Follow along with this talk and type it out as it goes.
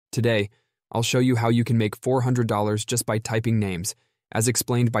Today, I'll show you how you can make $400 just by typing names, as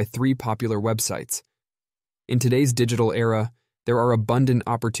explained by 3 popular websites. In today's digital era, there are abundant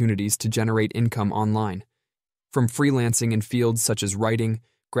opportunities to generate income online. From freelancing in fields such as writing,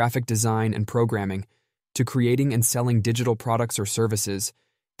 graphic design, and programming, to creating and selling digital products or services,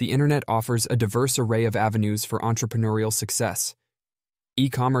 the internet offers a diverse array of avenues for entrepreneurial success.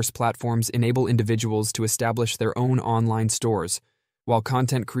 E-commerce platforms enable individuals to establish their own online stores, while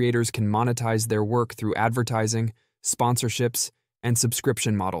content creators can monetize their work through advertising, sponsorships, and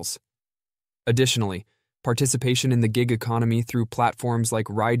subscription models. Additionally, participation in the gig economy through platforms like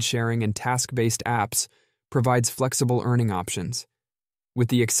ride-sharing and task-based apps provides flexible earning options. With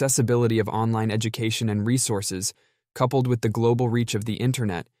the accessibility of online education and resources, coupled with the global reach of the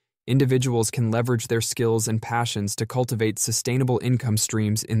internet, individuals can leverage their skills and passions to cultivate sustainable income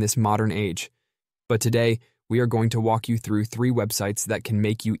streams in this modern age. But today, we are going to walk you through 3 websites that can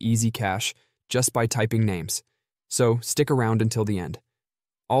make you easy cash just by typing names. So stick around until the end.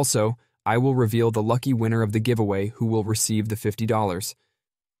 Also, I will reveal the lucky winner of the giveaway who will receive the $50.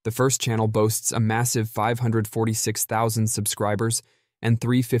 The first channel boasts a massive 546,000 subscribers and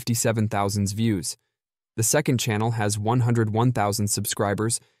 357,000 views. The second channel has 101,000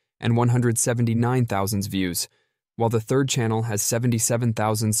 subscribers and 179,000 views, while the third channel has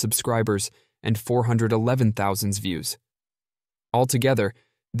 77,000 subscribers and 411,000 views. Altogether,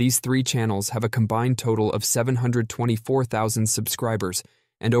 these 3 channels have a combined total of 724,000 subscribers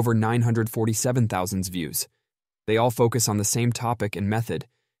and over 947,000 views. They all focus on the same topic and method,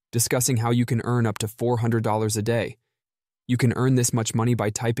 discussing how you can earn up to $400 a day. You can earn this much money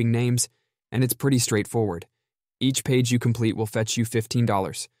by typing names, and it's pretty straightforward. Each page you complete will fetch you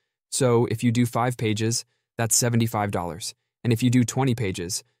 $15. So if you do 5 pages, that's $75. And if you do 20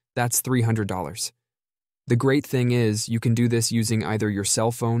 pages, that's $300. The great thing is you can do this using either your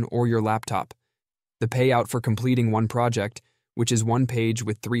cell phone or your laptop. The payout for completing one project, which is 1 page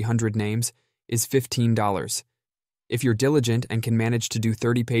with 300 names, is $15. If you're diligent and can manage to do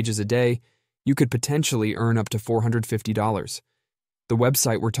 30 pages a day, you could potentially earn up to $450. The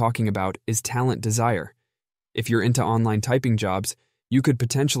website we're talking about is Talent Desire. If you're into online typing jobs, you could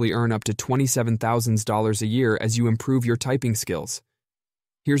potentially earn up to $27,000 a year as you improve your typing skills.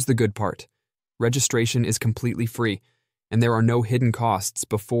 Here's the good part. Registration is completely free, and there are no hidden costs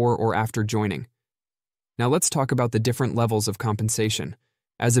before or after joining. Now let's talk about the different levels of compensation.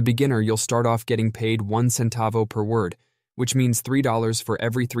 As a beginner, you'll start off getting paid 1 centavo per word, which means $3 for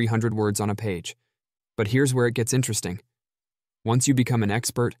every 300 words on a page. But here's where it gets interesting. Once you become an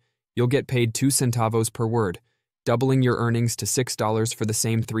expert, you'll get paid 2 centavos per word, doubling your earnings to $6 for the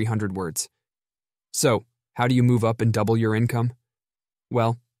same 300 words. So, how do you move up and double your income?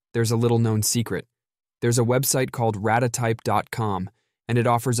 Well, there's a little-known secret. There's a website called ratatype.com, and it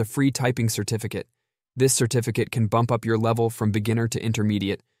offers a free typing certificate. This certificate can bump up your level from beginner to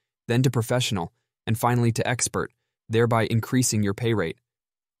intermediate, then to professional, and finally to expert, thereby increasing your pay rate.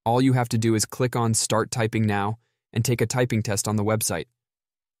 All you have to do is click on Start Typing Now and take a typing test on the website.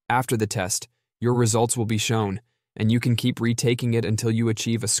 After the test, your results will be shown, and you can keep retaking it until you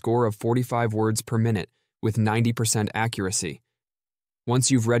achieve a score of 45 words per minute with 90% accuracy.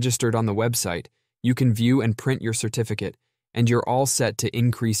 Once you've registered on the website, you can view and print your certificate, and you're all set to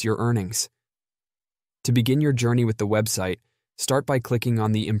increase your earnings. To begin your journey with the website, start by clicking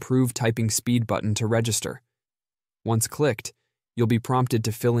on the Improve Typing Speed button to register. Once clicked, you'll be prompted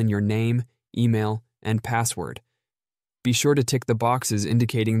to fill in your name, email, and password. Be sure to tick the boxes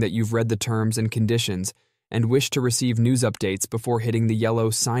indicating that you've read the terms and conditions and wish to receive news updates before hitting the yellow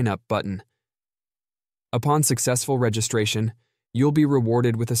Sign Up button. Upon successful registration, you'll be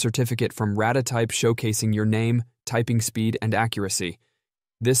rewarded with a certificate from Ratatype showcasing your name, typing speed, and accuracy.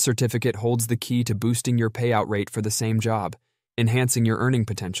 This certificate holds the key to boosting your payout rate for the same job, enhancing your earning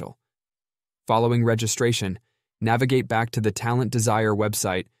potential. Following registration, navigate back to the Talent Desire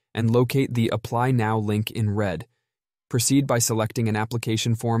website and locate the Apply Now link in red. Proceed by selecting an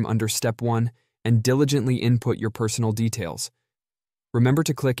application form under Step 1 and diligently input your personal details. Remember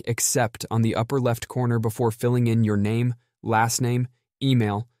to click Accept on the upper left corner before filling in your name, last name,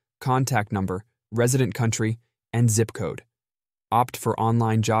 email, contact number, resident country, and zip code. Opt for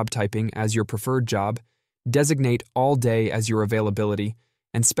online job typing as your preferred job, designate all day as your availability,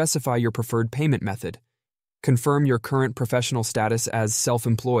 and specify your preferred payment method. Confirm your current professional status as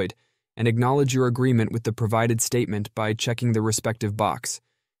self-employed, and acknowledge your agreement with the provided statement by checking the respective box.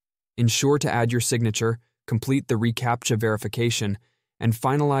 Ensure to add your signature, complete the reCAPTCHA verification, and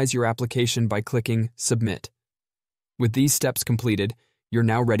finalize your application by clicking Submit. With these steps completed, you're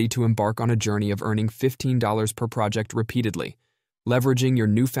now ready to embark on a journey of earning $15 per project repeatedly, leveraging your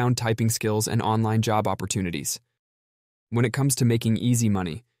newfound typing skills and online job opportunities. When it comes to making easy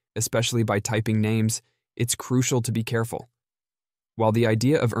money, especially by typing names, it's crucial to be careful. While the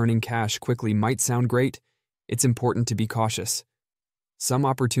idea of earning cash quickly might sound great, it's important to be cautious. Some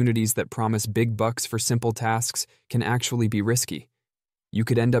opportunities that promise big bucks for simple tasks can actually be risky. You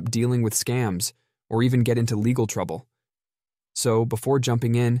could end up dealing with scams or even get into legal trouble. So, before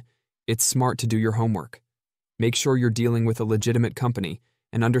jumping in, it's smart to do your homework. Make sure you're dealing with a legitimate company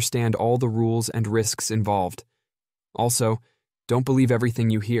and understand all the rules and risks involved. Also, don't believe everything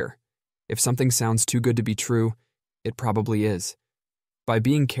you hear. If something sounds too good to be true, it probably is. By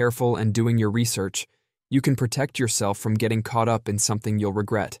being careful and doing your research, you can protect yourself from getting caught up in something you'll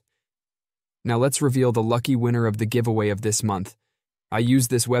regret. Now let's reveal the lucky winner of the giveaway of this month. I used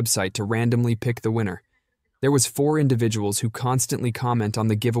this website to randomly pick the winner. There was 4 individuals who constantly comment on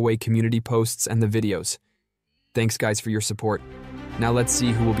the giveaway community posts and the videos. Thanks guys for your support. Now let's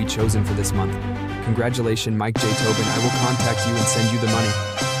see who will be chosen for this month. Congratulations, Mike J. Tobin. I will contact you and send you the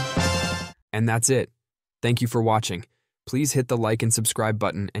money. And that's it. Thank you for watching. Please hit the like and subscribe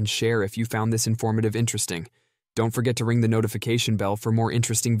button and share if you found this informative interesting. Don't forget to ring the notification bell for more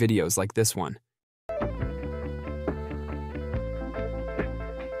interesting videos like this one.